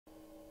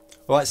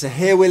Right, so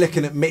here we're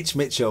looking at Mitch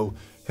Mitchell,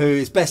 who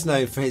is best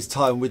known for his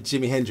time with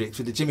Jimi Hendrix,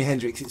 with the Jimi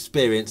Hendrix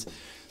Experience.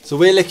 So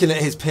we're looking at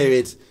his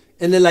period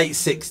in the late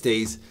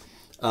 60s,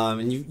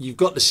 and you've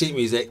got the sheet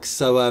music.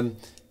 So,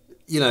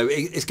 you know,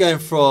 it's going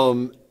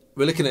from,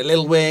 we're looking at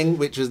Little Wing,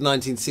 which was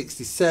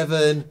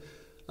 1967,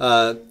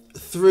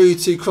 through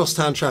to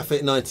Crosstown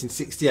Traffic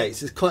 1968.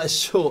 So it's quite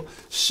a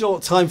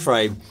short time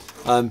frame,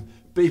 but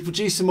he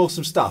produced some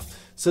awesome stuff.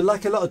 So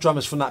like a lot of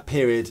drummers from that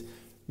period,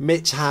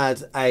 Mitch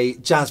had a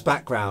jazz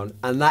background,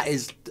 and that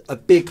is a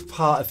big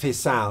part of his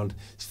sound.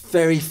 It's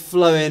very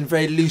flowing,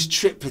 very loose,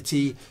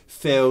 triplety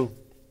feel.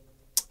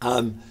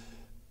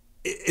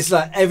 It's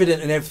like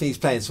evident in everything he's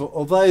playing. So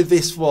although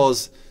this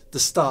was the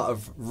start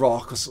of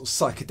rock, or sort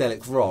of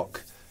psychedelic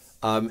rock,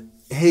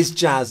 his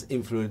jazz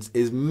influence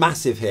is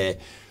massive here.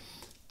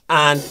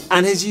 And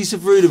his use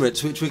of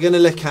rudiments, which we're going to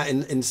look at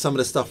in some of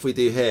the stuff we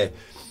do here.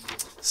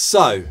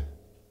 So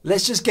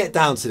let's just get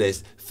down to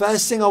this. The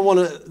first song I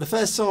want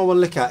to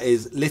look at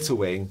is Little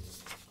Wing,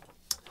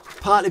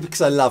 partly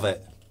because I love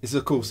it. It's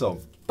a cool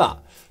song,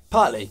 but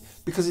partly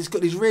because it's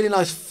got these really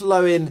nice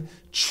flowing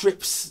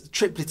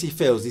triplety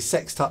fills, these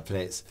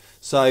sextuplets.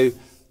 So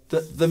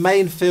the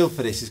main feel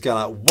for this is going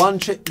like one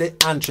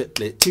triplet and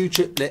triplet, two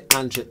triplet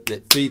and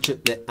triplet, three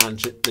triplet and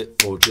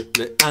triplet, four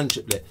triplet and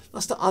triplet.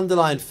 That's the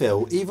underlying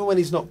feel, even when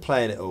he's not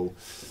playing it all.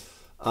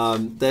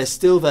 They're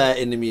still there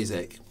in the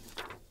music.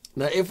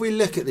 Now, if we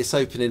look at this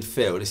opening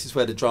fill, this is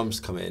where the drums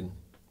come in.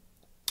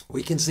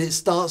 We can see it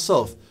starts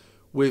off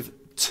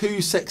with two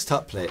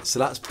sextuplets. So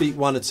that's beat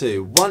 1 or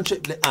 2. One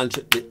triplet and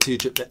triplet, two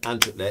triplet and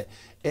triplet.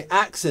 It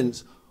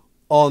accents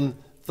on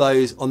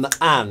those, on the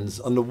ands,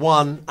 on the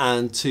 1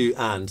 and 2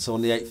 and. So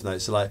on the 8th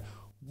note. So like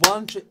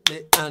one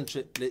triplet and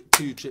triplet,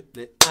 two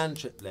triplet and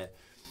triplet.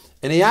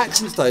 And he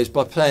accents those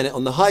by playing it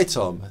on the high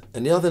tom,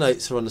 and the other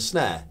notes are on the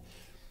snare.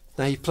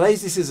 Now he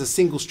plays this as a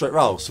single stroke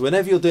roll. So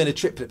whenever you're doing a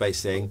triplet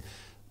bass thing,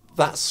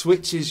 that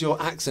switches your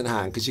accent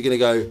hand, because you're going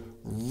to go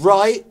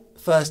right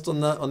first on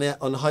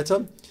the high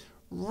tom,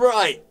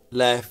 right,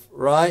 left,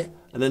 right,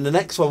 and then the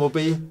next one will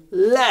be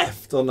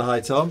left on the high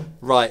tom,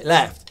 right,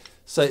 left.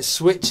 So it's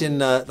switching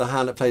the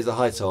hand that plays the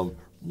high tom,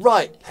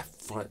 right,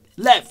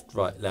 left,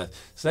 right, left.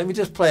 So let me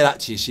just play that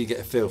to you so you get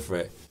a feel for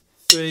it.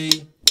 3,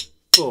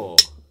 4.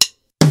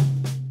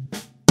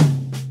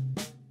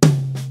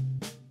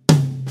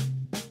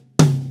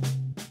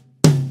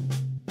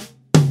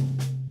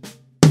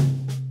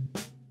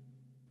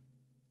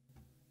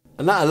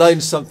 And that alone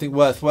is something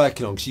worth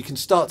working on, because you can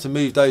start to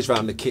move those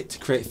around the kit to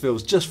create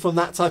feels just from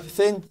that type of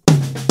thing.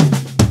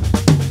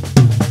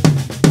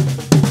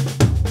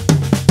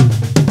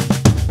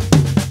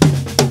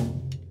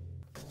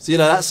 So, you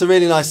know, that's a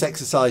really nice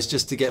exercise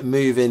just to get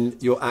moving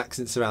your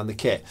accents around the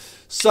kit.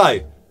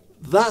 So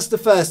that's the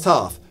first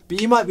half. But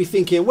you might be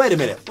thinking, wait a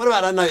minute, what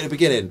about that note at the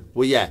beginning?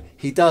 Well, yeah,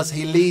 he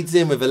leads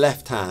in with a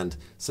left hand.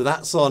 So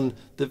that's on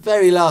the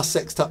very last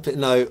sextuplet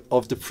note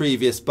of the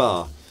previous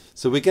bar.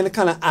 So we're going to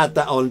kind of add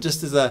that on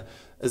just as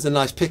a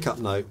nice pickup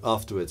note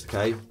afterwards,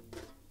 okay?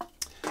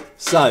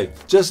 So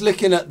just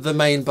looking at the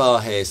main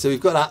bar here. So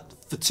we've got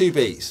that for 2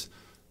 beats,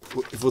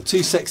 for 2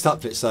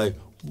 sextuplets. So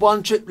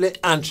 1 triplet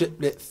and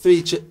triplet,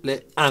 3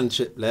 triplet and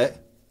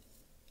triplet.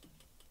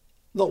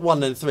 Not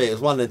 1 and 3, it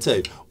was 1 and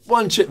 2.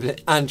 1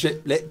 triplet and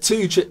triplet,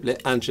 2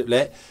 triplet and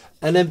triplet.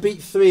 And then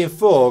beat 3 and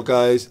 4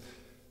 goes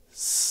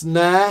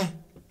snare,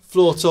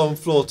 floor tom,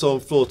 floor tom,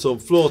 floor tom,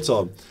 floor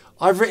tom.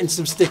 I've written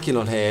some sticking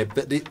on here,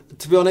 but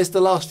to be honest, the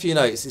last few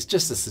notes, it's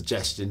just a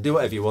suggestion. Do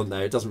whatever you want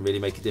there. It doesn't really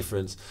make a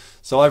difference.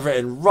 So I've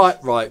written right,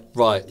 right,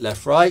 right,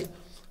 left, right.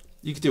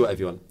 You can do whatever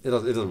you want. It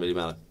doesn't really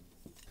matter.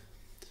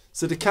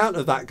 So the count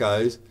of that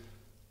goes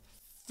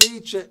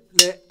 3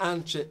 triplet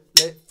and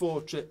triplet,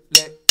 4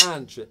 triplet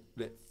and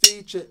triplet,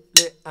 3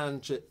 triplet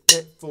and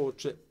triplet, 4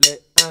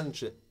 triplet and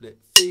triplet,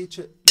 3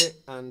 triplet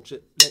and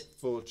triplet,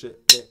 4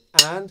 triplet,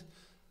 and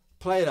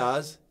play it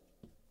as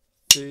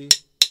 3,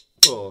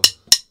 4.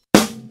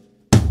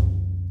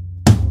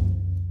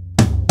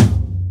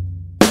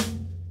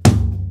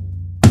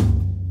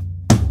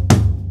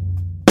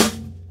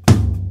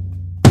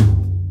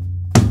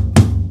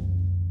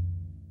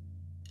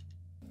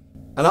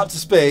 And up to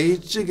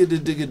speed, jiggada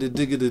diggada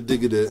diggada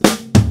diggada.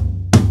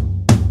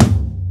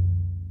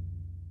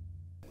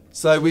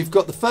 So we've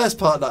got the first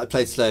part that I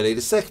played slowly,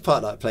 the second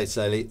part that I played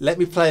slowly. Let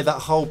me play that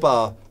whole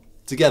bar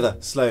together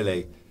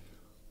slowly.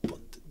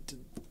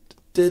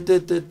 3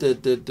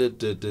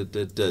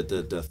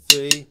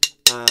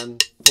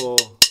 and 4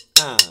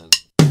 and.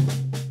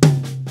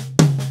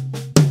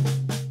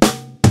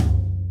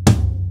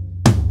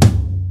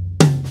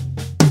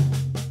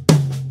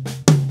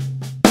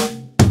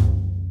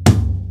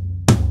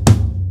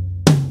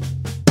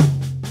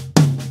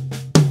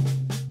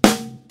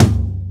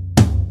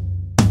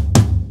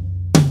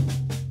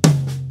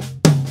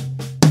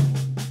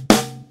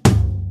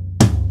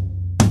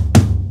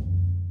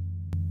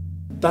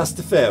 That's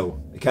the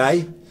fill,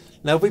 okay?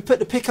 Now if we put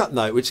the pickup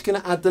note, we're just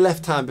going to add the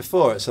left hand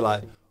before it. So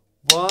like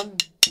 1,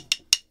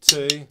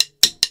 2,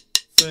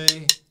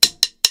 3,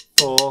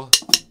 4.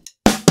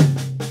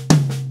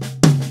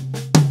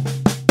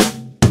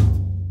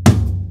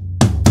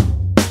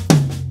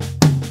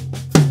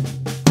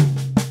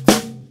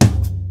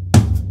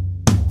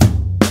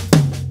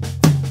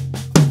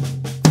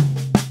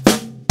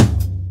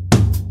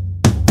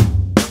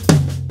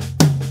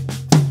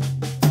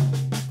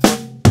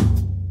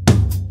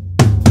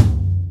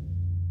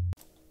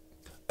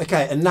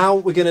 Okay, and now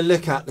we're going to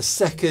look at the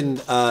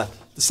second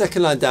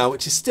line down,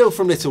 which is still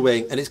from Little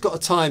Wing, and it's got a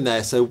time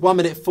there, so 1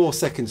 minute 4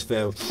 seconds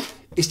fill.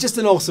 It's just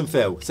an awesome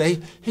fill. So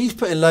he's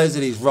putting loads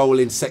of these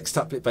rolling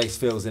sextuplet bass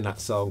fills in that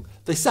song.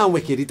 They sound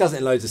wicked. He does it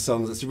in loads of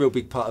songs. That's a real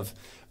big part of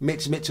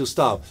Mitch Mitchell's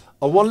style.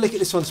 I want to look at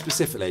this one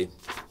specifically.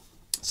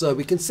 So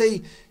we can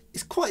see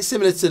it's quite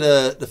similar to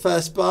the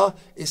first bar.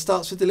 It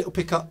starts with the little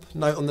pickup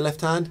note on the left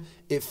hand.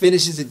 It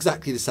finishes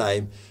exactly the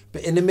same,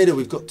 but in the middle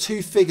we've got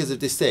 2 figures of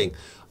this thing.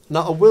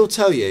 Now I will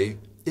tell you,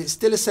 it's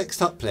still a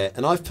sextuplet,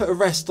 and I've put a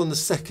rest on the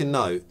second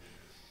note.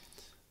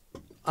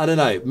 I don't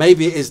know,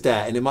 maybe it is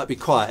there and it might be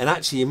quiet, and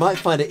actually you might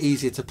find it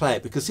easier to play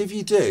it, because if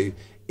you do,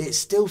 it's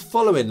still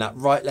following that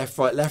right, left,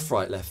 right, left,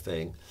 right, left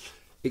thing,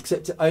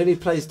 except it only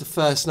plays the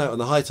first note on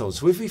the high tone.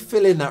 So if we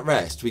fill in that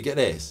rest, we get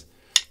this.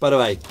 By the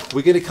way,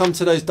 we're going to come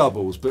to those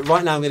doubles, but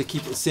right now I'm going to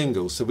keep it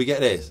singles, so we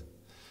get this.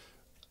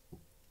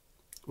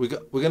 We're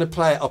going to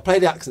play, I'll play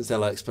the accents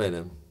then, I'll explain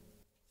them.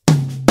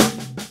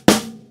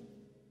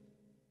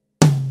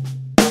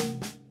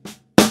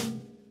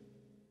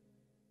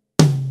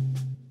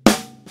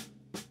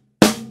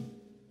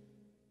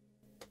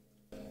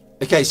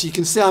 Okay, so you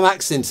can see I'm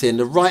accenting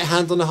the right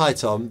hand on the high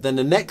tom, then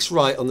the next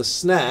right on the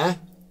snare,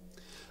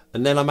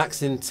 and then I'm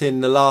accenting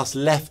the last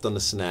left on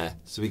the snare.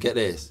 So we get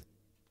this.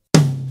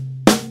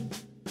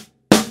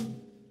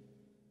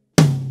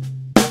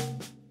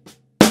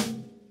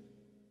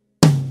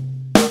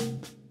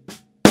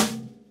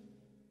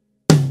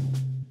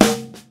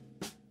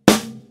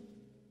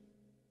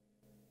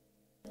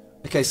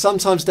 Okay,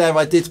 sometimes there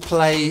I did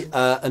play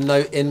a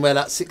note in where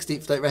that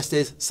 16th note rest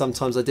is,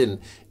 sometimes I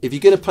didn't. If you're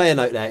going to play a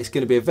note there, it's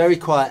going to be a very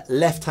quiet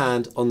left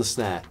hand on the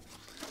snare.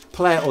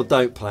 Play it or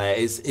don't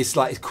play it, it's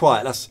like it's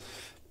quiet.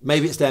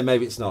 Maybe it's there,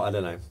 maybe it's not, I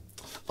don't know.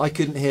 I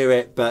couldn't hear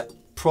it, but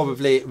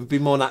probably it would be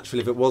more natural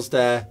if it was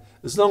there.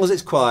 As long as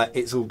it's quiet,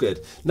 it's all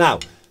good. Now,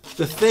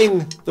 the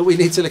thing that we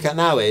need to look at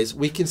now is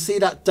we can see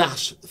that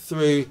dash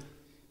through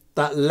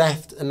that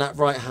left and that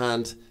right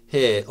hand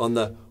here on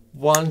the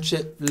one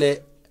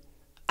triplet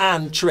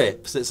and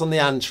trip. So it's on the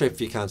and trip if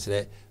you counted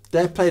it.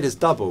 They're played as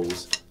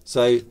doubles.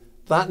 So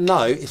that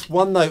note, it's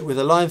one note with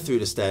a line through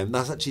the stem.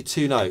 That's actually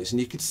 2 notes. And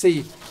you can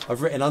see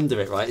I've written under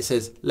it, right? It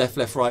says left,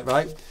 left, right,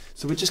 right.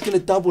 So we're just going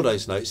to double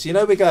those notes. So you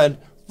know we're going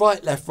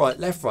right, left, right,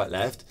 left, right,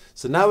 left.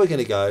 So now we're going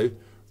to go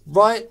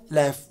right,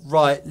 left,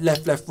 right,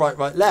 left, left, right,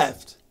 right,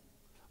 left.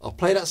 I'll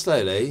play that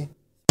slowly.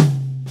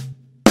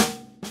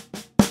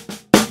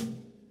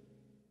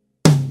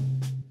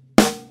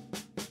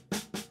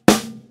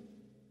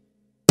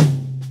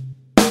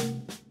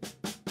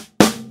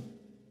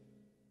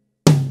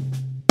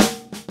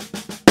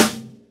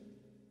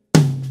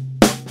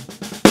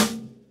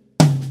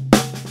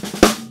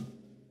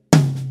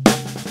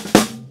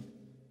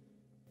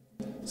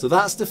 So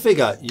that's the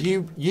figure.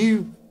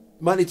 You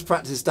might need to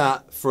practice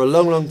that for a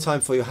long, long time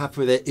before you're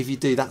happy with it. If you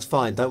do, that's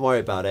fine. Don't worry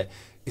about it.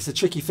 It's a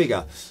tricky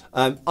figure.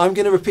 I'm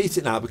going to repeat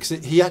it now because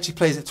he actually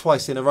plays it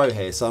twice in a row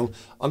here. So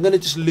I'm going to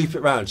just loop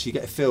it round so you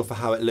get a feel for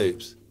how it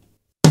loops.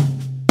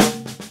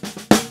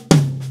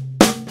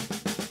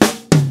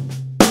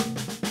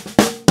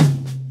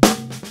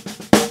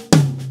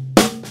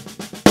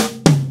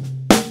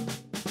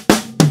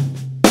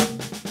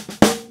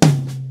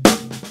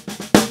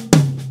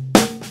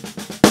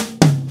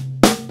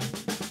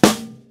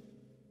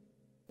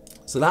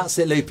 So that's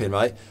it looping,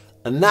 right?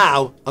 And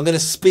now I'm going to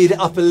speed it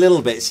up a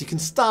little bit so you can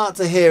start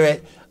to hear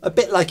it a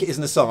bit like it is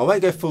in the song. I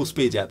won't go full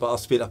speed yet, but I'll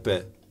speed up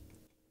a bit.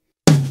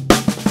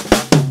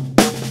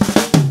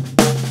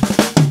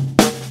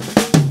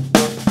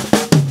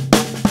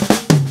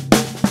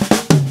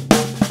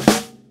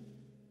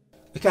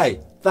 Okay,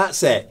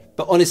 that's it.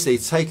 But honestly,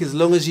 take as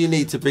long as you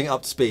need to bring it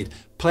up to speed.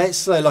 Play it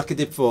slow like I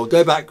did before.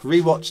 Go back,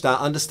 re-watch that,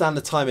 understand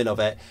the timing of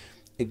it.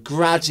 And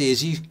gradually,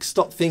 as you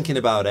stop thinking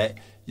about it,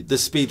 the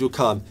speed will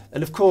come.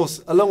 And of course,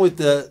 along with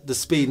the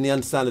speed and the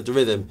understanding of the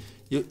rhythm,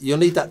 you'll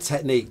need that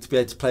technique to be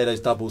able to play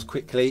those doubles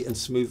quickly and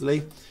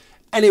smoothly.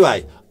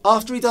 Anyway,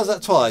 after he does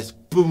that twice,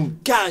 boom,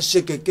 ga,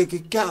 shaka, ga, ga,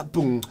 ga,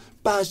 boom,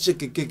 ba,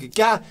 shaka, ga, ga,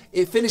 ga,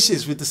 it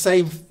finishes with the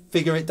same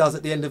figure it does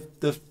at the end of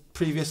the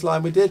previous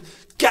line we did.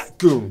 Ga,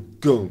 goong,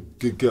 goong,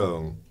 ga,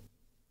 goong.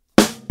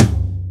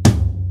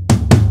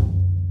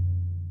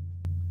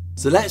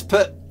 So let's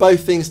put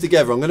both things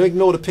together. I'm going to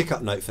ignore the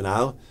pickup note for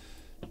now.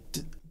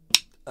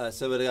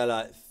 So we're going to go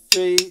like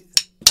 3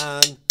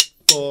 and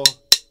 4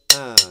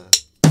 and.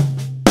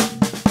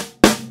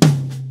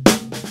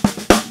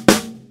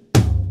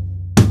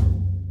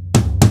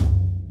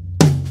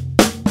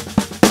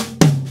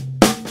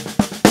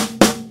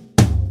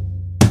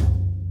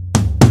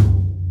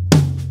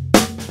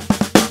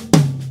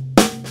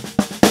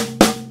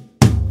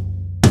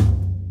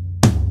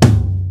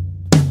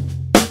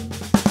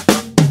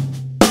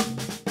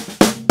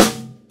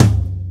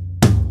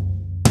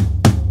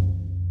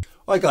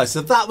 Right guys,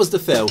 so that was the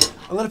fill.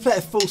 I'm going to play it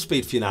at full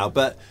speed for you now,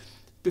 but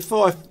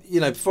before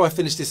I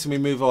finish this and we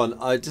move on,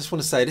 I just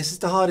want to say this is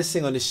the hardest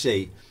thing on this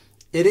sheet.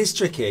 It is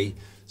tricky,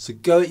 so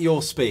go at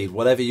your speed,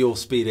 whatever your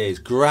speed is.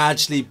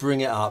 Gradually bring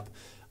it up.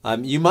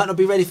 You might not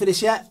be ready for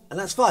this yet, and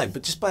that's fine,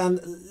 but just by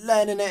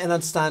learning it and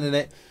understanding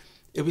it,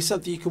 it'll be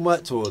something you can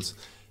work towards.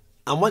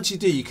 And once you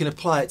do, you can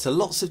apply it to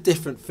lots of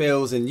different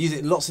feels and use it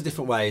in lots of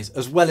different ways,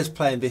 as well as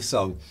playing this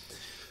song.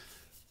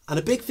 And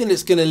a big thing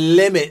that's going to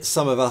limit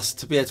some of us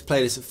to be able to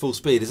play this at full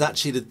speed is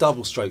actually the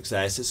double strokes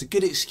there. So it's a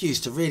good excuse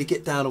to really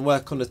get down and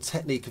work on the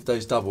technique of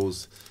those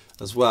doubles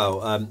as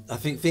well. I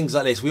think things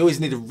like this, we always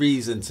need a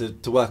reason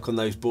to work on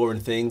those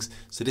boring things.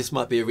 So this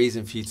might be a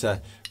reason for you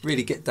to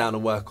really get down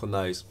and work on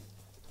those.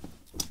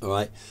 All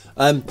right.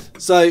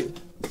 So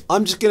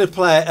I'm just going to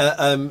play it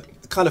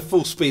at kind of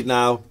full speed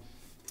now.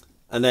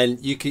 And then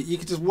you can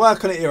just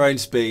work on it at your own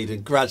speed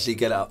and gradually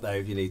get it up there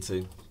if you need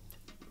to.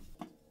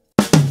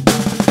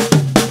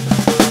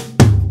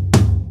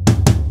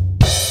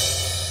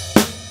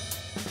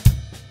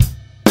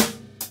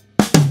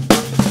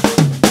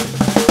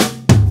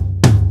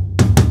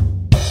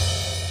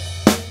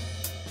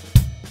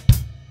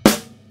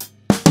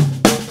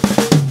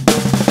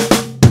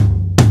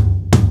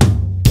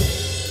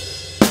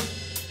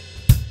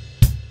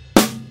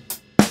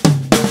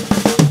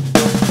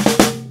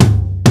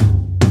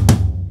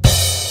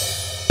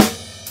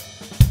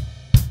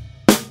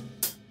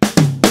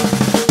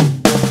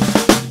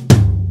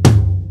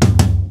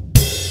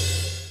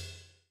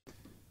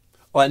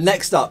 All right,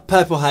 next up,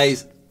 Purple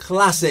Haze,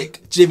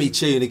 classic Jimmy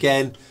tune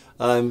again,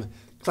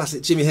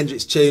 classic Jimi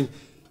Hendrix tune.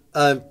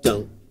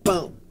 So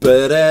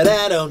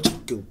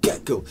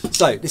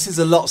this is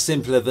a lot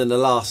simpler than the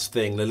last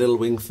thing, the little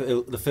wing,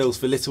 the fills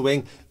for Little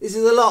Wing. This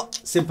is a lot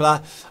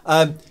simpler.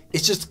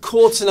 It's just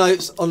quarter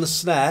notes on the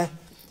snare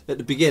at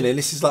the beginning.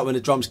 This is like when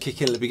the drums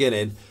kick in at the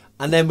beginning,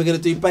 and then we're going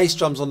to do bass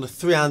drums on the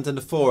 3-hand and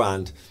the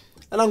 4-hand.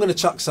 And I'm going to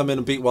chuck some in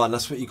on beat 1.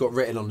 That's what you got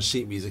written on the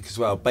sheet music as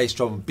well. Bass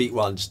drum on beat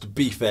 1, just to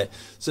beef it.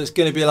 So it's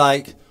going to be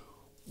like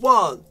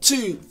 1,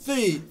 2,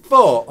 3,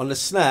 4 on the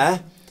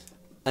snare.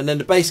 And then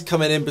the bass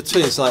coming in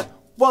between. It's like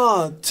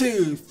 1,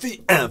 2,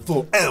 3, and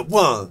 4, and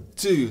 1,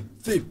 2,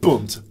 3,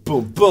 boom,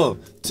 boom,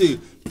 boom, 2,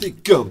 3,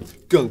 gum,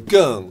 gum,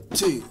 gum,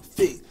 2,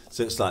 3.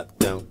 So it's like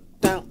down,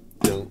 down,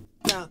 down,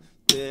 down,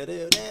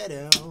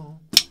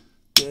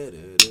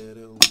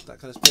 that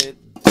kind of speed.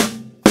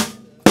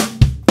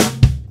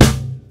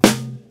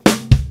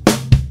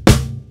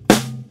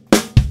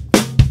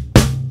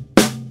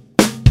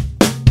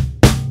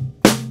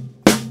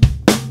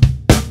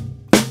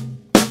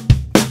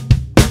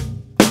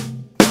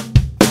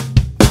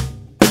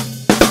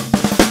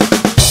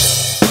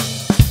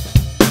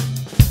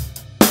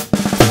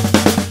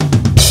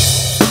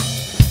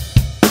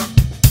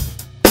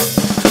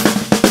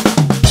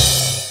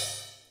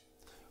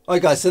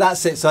 Alright guys, so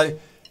that's it. So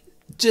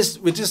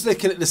we're just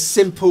looking at the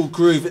simple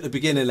groove at the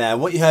beginning there, and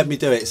what you heard me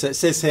do it. So it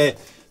says here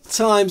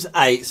times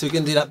 8. So we're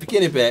going to do that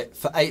beginning bit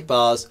for 8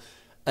 bars,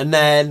 and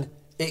then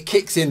it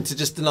kicks into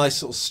just a nice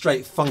sort of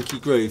straight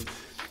funky groove.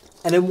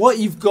 And then what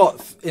you've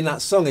got in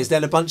that song is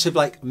then a bunch of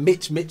like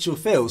Mitch Mitchell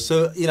fills.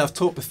 So you know, I've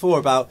talked before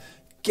about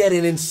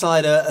getting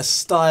inside a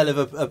style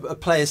of a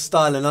player's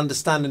style and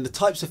understanding the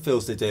types of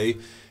fills they do.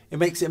 It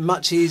makes it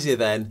much easier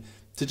then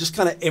to just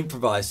kind of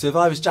improvise. So if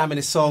I was jamming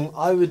this song,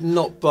 I would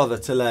not bother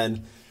to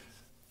learn,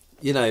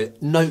 you know,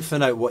 note for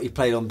note what he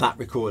played on that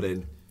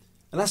recording.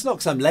 And that's not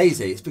because I'm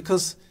lazy, it's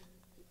because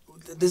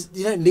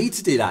you don't need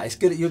to do that. It's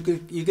good. You're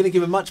going to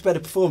give a much better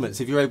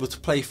performance if you're able to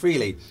play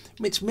freely.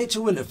 Mitch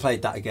Mitchell wouldn't have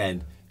played that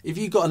again. If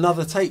you got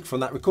another take from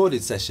that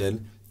recorded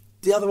session,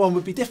 the other one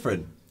would be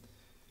different.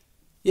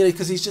 You know,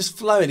 because he's just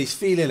flowing, he's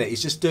feeling it,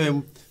 he's just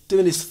doing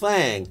his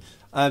thing.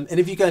 And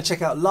if you go and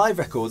check out live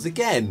records,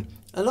 again,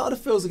 a lot of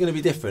the fills are going to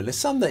be different. There's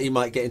some that you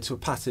might get into a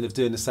pattern of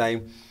doing the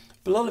same,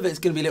 but a lot of it's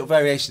going to be little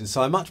variations.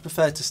 So I much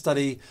prefer to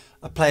study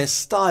a player's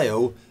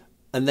style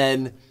and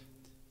then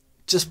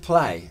just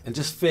play and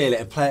just feel it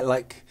and play it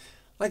like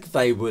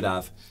they would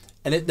have.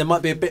 And there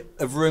might be a bit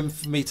of room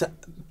for me to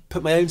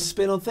put my own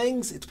spin on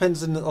things. It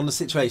depends on the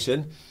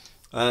situation.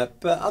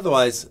 But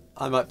otherwise,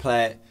 I might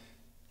play it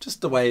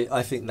just the way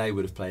I think they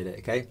would have played it,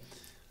 okay?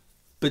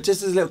 But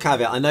just as a little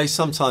caveat, I know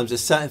sometimes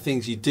there's certain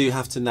things you do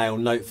have to nail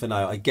note for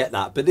note. I get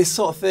that. But this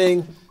sort of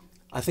thing,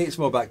 I think it's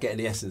more about getting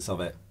the essence of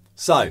it.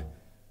 So,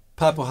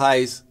 Purple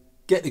Haze,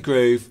 get the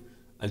groove,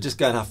 and just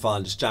go and have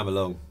fun. Just jam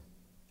along.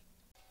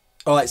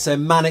 All right, so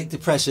Manic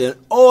Depression,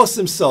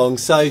 awesome song.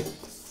 So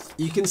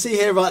you can see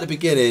here right at the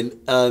beginning,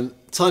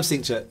 time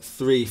signature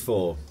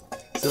 3/4.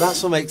 So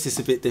that's what makes this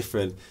a bit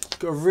different. It's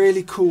got a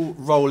really cool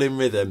rolling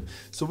rhythm.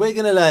 So we're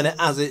going to learn it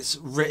as it's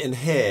written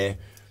here.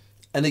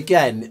 And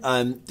again,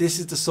 this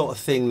is the sort of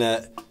thing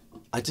that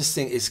I just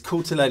think it's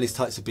cool to learn these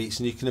types of beats,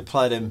 and you can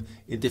apply them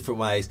in different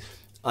ways.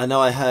 I know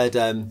I heard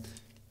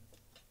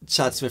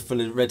Chad Smith from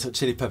the Red Hot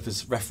Chili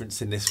Peppers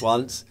referencing this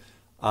once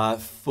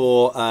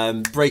for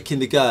Breaking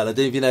the Girl. I don't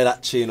know if you know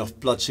that tune off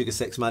Blood Sugar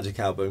Sex Magic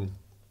album,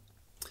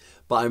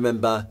 but I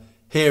remember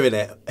hearing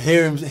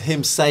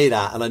him say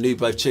that, and I knew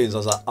both tunes. I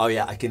was like, oh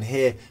yeah, I can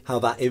hear how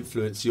that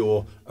influenced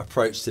your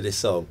approach to this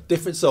song.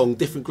 Different song,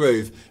 different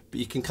groove, but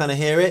you can kind of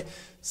hear it.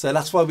 So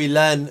that's why we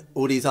learn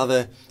all these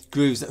other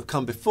grooves that have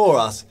come before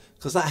us,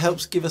 because that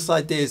helps give us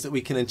ideas that we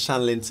can then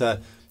channel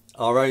into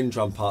our own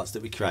drum parts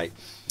that we create.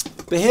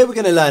 But here we're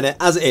going to learn it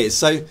as it is.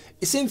 So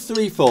it's in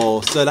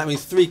 3/4, so that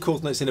means 3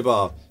 quarter notes in a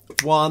bar.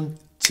 1,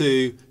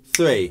 2,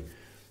 3.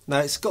 Now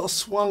it's got a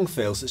swung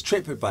feel, so it's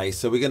triplet bass,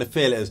 so we're going to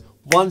feel it as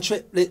 1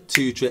 triplet,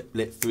 2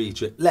 triplet, 3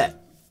 triplet.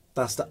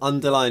 That's the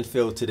underlying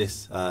feel to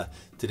this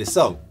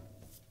song.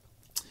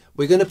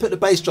 We're going to put the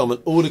bass drum on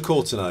all the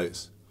quarter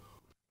notes.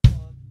 1,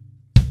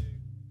 2,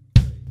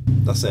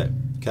 3. That's it,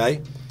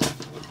 okay?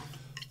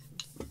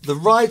 The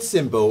ride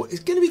cymbal is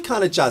going to be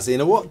kind of jazzy.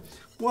 Now what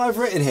I've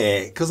written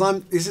here, because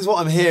this is what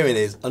I'm hearing,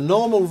 is a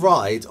normal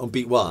ride on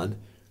beat 1,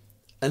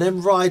 and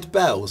then ride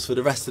bells for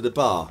the rest of the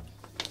bar.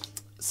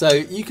 So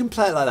you can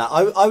play it like that.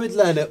 I would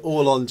learn it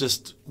all on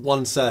just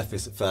one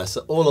surface at first,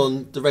 so all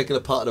on the regular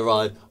part of the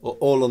ride or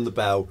all on the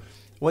bell.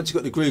 Once you've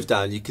got the groove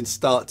down, you can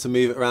start to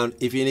move it around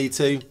if you need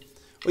to.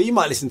 Or you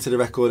might listen to the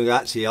record and go,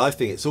 actually, I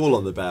think it's all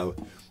on the bell.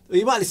 Or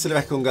you might listen to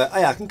the record and go, oh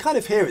yeah, I can kind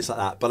of hear it's like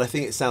that, but I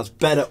think it sounds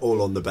better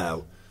all on the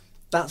bell.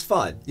 That's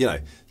fine. You know,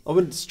 I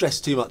wouldn't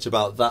stress too much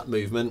about that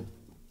movement.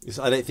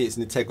 I don't think it's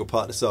an integral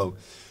part of the song.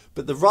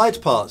 But the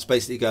ride part's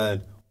basically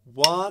going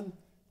 1,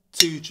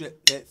 2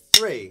 triplet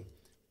 3.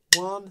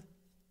 1,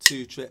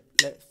 2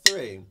 triplet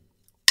 3.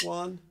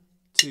 1,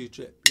 2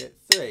 triplet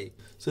 3.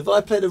 So if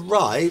I play the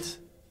ride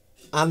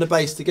and the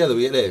bass together,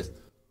 we get this.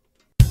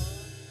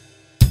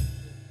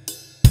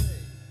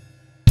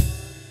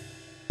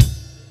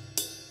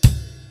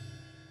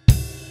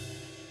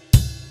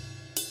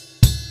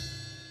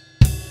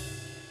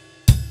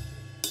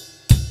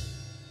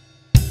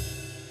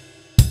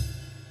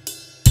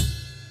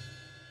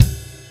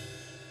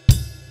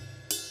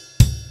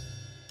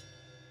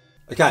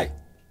 Okay,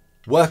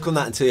 work on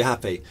that until you're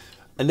happy.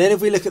 And then if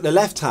we look at the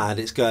left hand,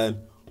 it's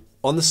going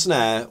on the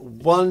snare,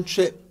 1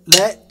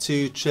 triplet,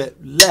 2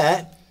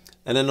 triplet,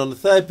 and then on the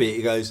third beat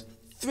it goes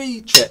 3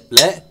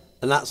 triplet,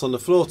 and that's on the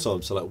floor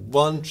tom. So like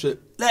 1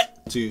 triplet,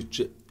 2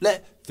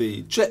 triplet,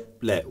 3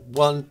 triplet,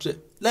 1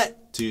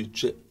 triplet, 2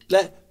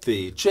 triplet,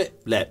 3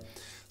 triplet.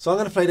 So I'm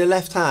going to play the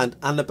left hand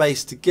and the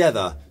bass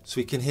together so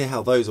we can hear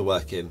how those are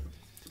working.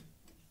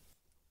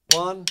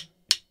 1,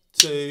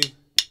 2,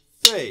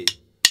 3.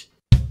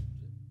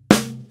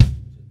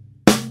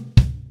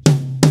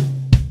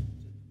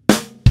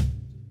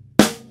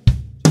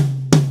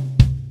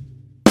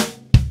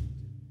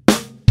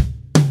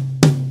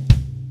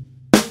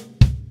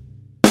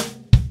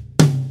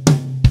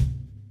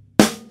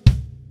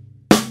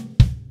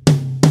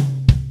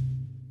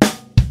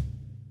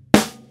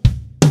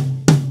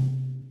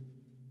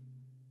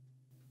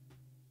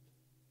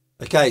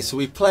 Okay, so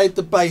we played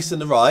the bass and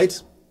the ride.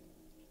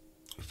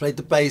 We played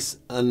the bass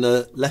and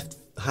the left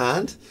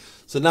hand.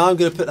 So now I'm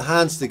going to put the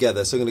hands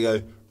together. So I'm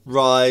going to go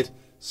ride,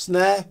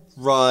 snare,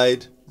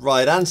 ride,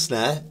 ride and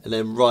snare, and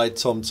then ride,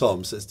 tom,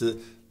 tom. So it's the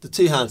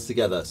 2 hands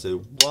together. So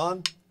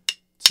 1,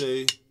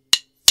 2,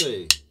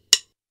 3.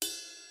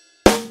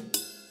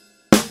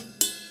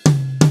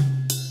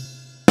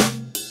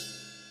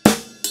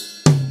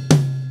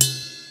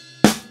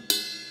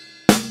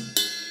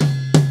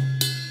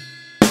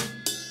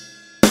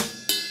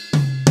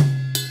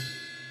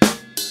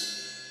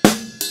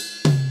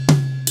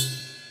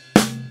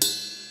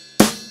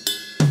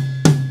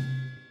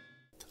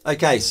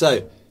 Okay,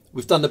 so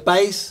we've done the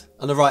bass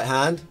and the right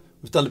hand,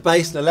 we've done the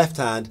bass and the left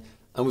hand,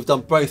 and we've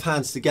done both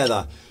hands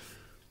together.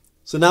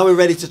 So now we're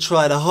ready to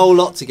try the whole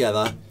lot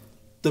together.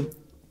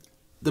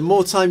 The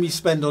more time you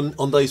spend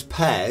on those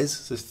pairs,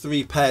 so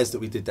 3 pairs that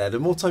we did there, the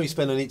more time you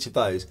spend on each of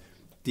those,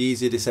 the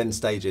easier this end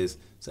stage is.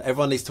 So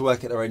everyone needs to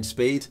work at their own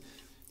speed,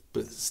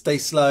 but stay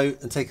slow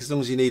and take as long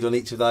as you need on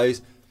each of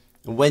those.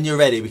 And when you're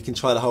ready, we can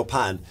try the whole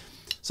pattern.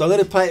 So I'm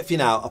going to play it for you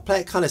now. I'll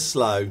play it kind of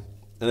slow,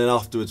 and then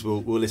afterwards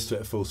we'll listen to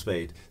it at full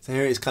speed. So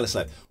here it is kind of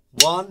slow.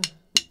 1,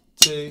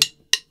 2,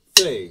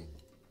 3.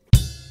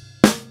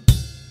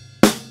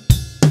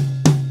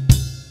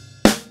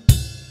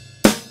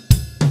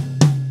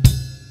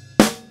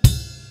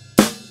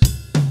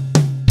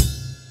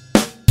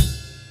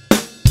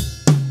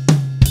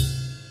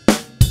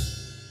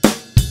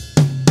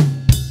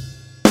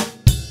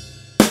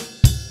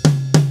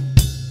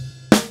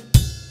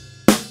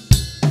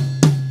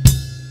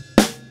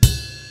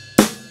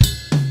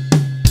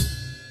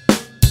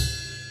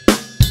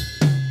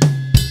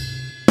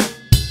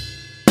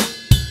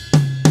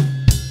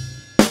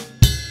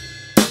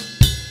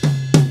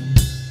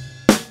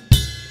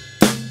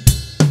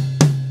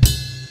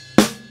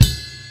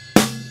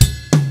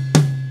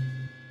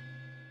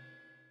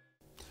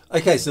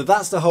 Okay, so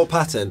that's the whole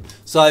pattern.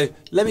 So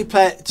let me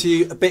play it to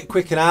you a bit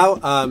quicker now.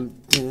 I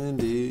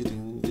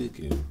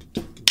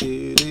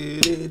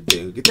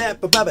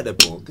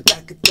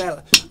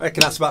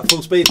reckon that's about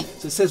full speed.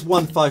 So it says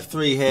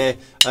 153 here.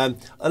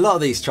 A lot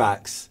of these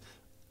tracks,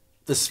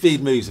 the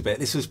speed moves a bit.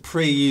 This was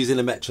pre-using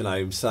a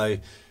metronome, so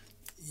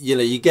you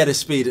know, you get a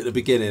speed at the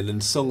beginning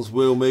and songs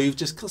will move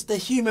just because they're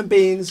human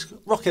beings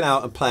rocking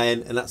out and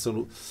playing, and that's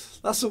all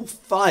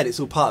fine, it's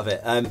all part of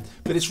it.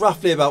 But it's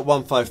roughly about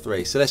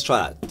 153, so let's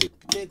try that.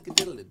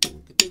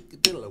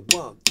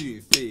 1,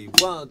 2, 3,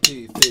 1,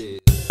 2, 3.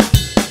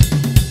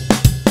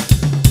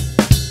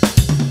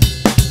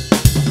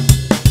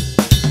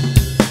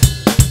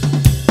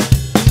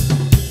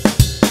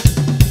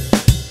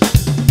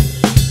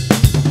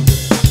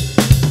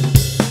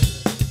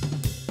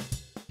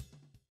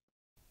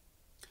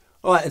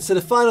 All right, and so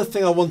the final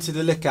thing I wanted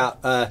to look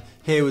at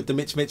here with the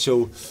Mitch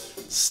Mitchell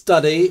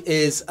study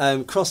is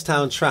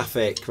crosstown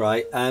traffic,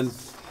 right?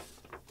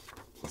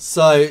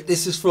 So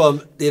this is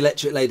from the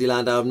Electric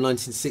Ladyland album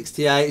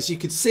 1968. As you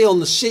can see on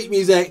the sheet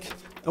music,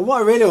 and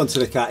what I really want to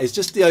look at is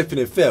just the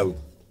opening fill.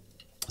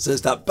 So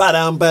it's that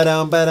ba-dum,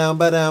 ba-dum, ba-dum,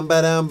 ba-dum,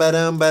 ba-dum,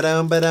 ba-dum,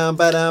 ba-dum, ba-dum,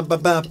 ba-dum,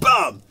 ba-bam,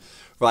 bam,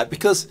 right?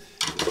 Because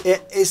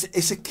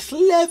it's a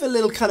clever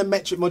little kind of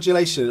metric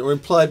modulation or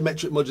implied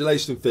metric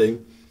modulation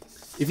thing.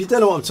 If you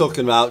don't know what I'm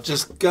talking about,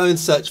 just go and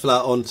search for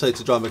that on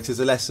Total Drama, because there's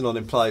a lesson on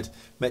implied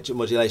metric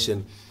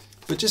modulation.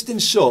 But just in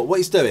short, what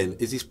he's doing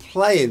is he's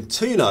playing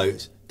two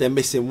notes, then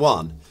missing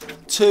one,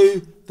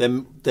 two,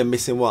 then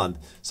missing one.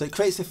 So it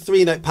creates a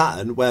 3-note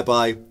pattern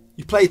whereby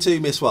you play two,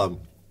 miss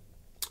one.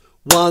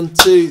 1,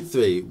 2,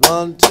 3,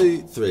 1,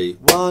 2, 3,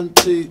 1,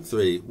 2,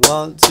 3,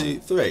 1, 2,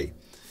 3.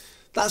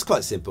 That's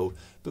quite simple.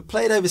 But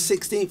played over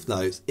 16th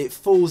notes, it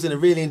falls in a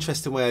really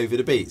interesting way over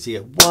the beat. So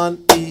you get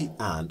 1 E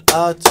and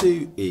a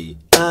 2 E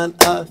and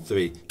a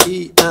 3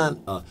 E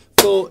and a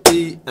 4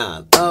 E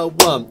and a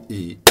 1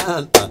 E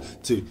and a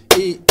 2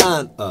 E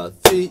and a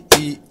 3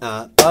 E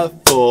and a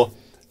 4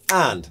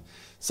 and.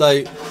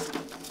 So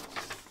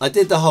I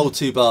did the whole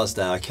 2 bars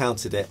there. I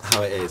counted it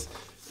how it is.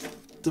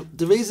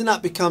 The reason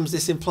that becomes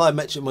this implied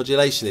metric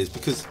modulation is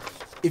because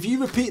if you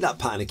repeat that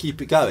pattern and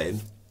keep it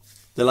going,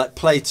 they're like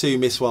play 2,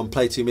 miss 1,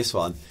 play 2, miss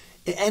 1.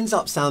 It ends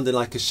up sounding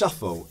like a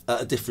shuffle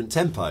at a different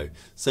tempo.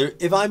 So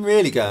if I'm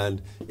really going,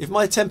 if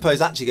my tempo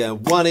is actually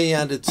going 1 E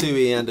and a 2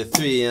 E and a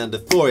 3 E and a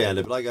 4 E and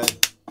a, but I go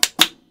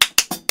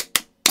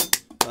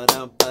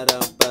ba-dum,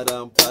 ba-dum,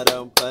 ba-dum,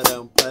 ba-dum,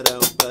 ba-dum,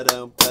 ba-dum,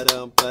 ba-dum,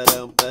 ba-dum,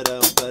 ba-dum,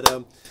 ba-dum,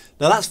 ba-dum.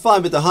 Now that's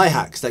fine with the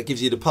hi-hat because that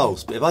gives you the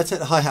pulse. But if I take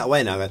the hi-hat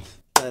away now, I go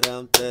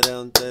da-dum,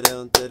 da-dum,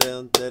 da-dum,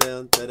 da-dum,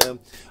 da-dum, da-dum.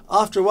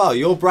 After a while,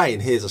 your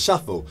brain hears a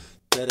shuffle.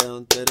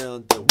 Da-dum,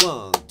 da-dum, da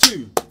 1,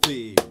 2,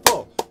 3,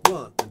 4.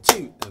 1 and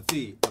 2 and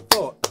 3 and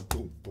 4 and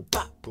boom, boom,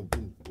 ba, boom,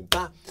 boom, boom,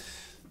 ba.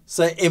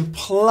 So it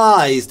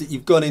implies that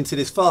you've gone into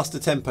this faster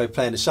tempo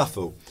playing a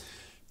shuffle,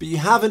 but you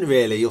haven't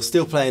really. You're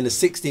still playing the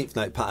 16th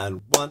note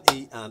pattern, 1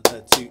 E and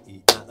a 2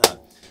 E and a.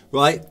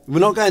 Right? We're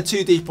not going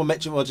too deep on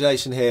metric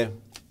modulation here,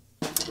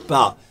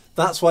 but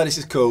that's why this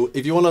is cool.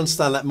 If you want to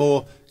understand that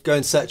more, go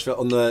and search for it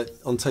on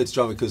Total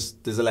Drama, because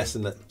there's a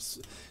lesson that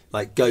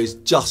like goes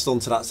just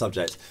onto that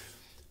subject.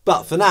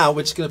 But for now,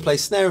 we're just going to play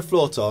snare and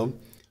floor tom.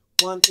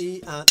 1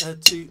 E and a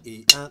 2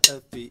 E and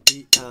a 3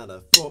 E and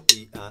a 4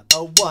 E and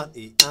a 1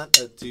 E and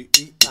a 2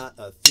 E and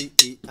a 3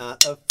 E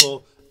and a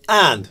 4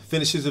 and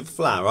finishes with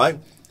flat, right?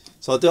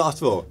 So I'll do it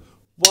after 4.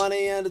 1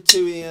 E and a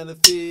 2 E and a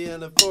 3 E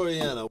and a 4 E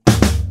and a.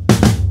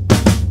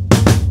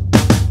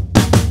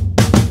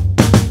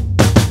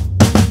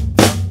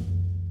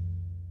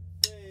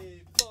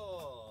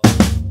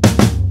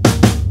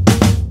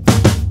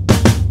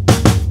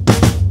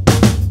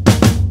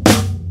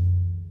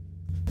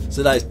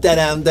 So those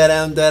da-down,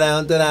 da-down,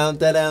 da-down, da-down,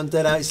 da-down,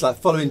 da-down. It's like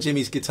following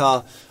Jimmy's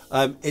guitar.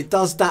 It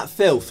does that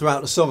fill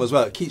throughout the song as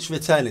well. It keeps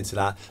returning to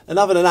that. And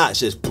other than that, it's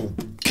just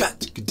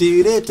just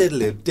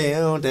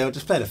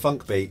playing a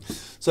funk beat.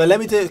 So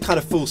let me do it kind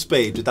of full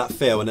speed with that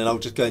fill, and then I'll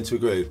just go into a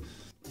groove.